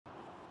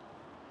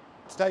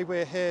Today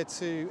we're here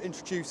to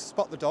introduce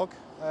Spot the Dog,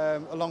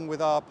 along with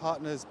our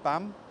partners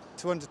BAM,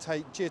 to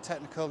undertake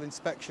geotechnical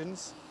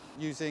inspections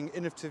using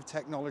innovative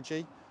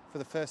technology for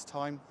the first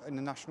time in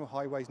the National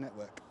Highways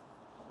network.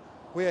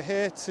 We are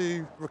here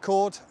to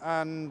record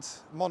and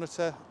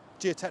monitor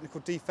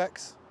geotechnical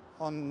defects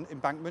on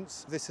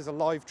embankments. This is a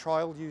live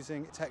trial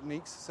using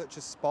techniques such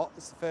as Spot.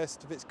 It's the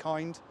first of its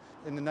kind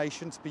in the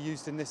nation to be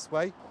used in this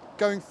way.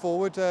 Going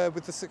forward,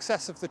 with the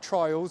success of the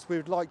trials, we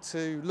would like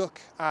to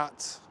look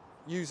at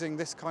using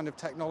this kind of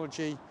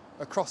technology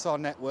across our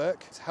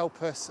network to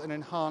help us and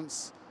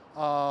enhance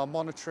our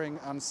monitoring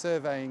and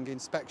surveying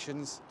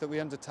inspections that we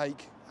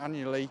undertake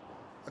annually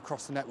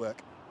across the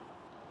network.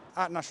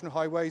 At National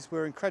Highways,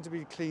 we're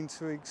incredibly keen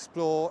to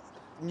explore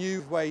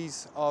new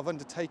ways of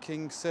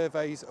undertaking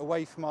surveys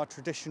away from our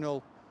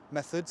traditional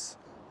methods.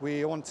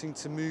 We're wanting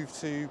to move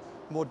to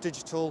more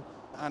digital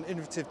and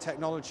innovative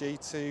technology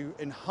to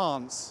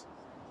enhance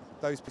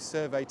those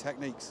survey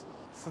techniques.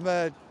 From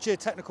a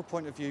geotechnical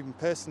point of view,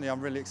 personally,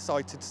 I'm really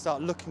excited to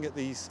start looking at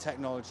these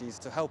technologies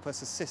to help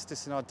us assist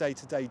us in our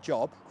day-to-day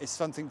job. It's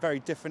something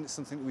very different, it's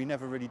something that we've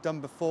never really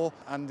done before,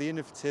 and the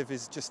innovative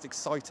is just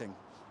exciting.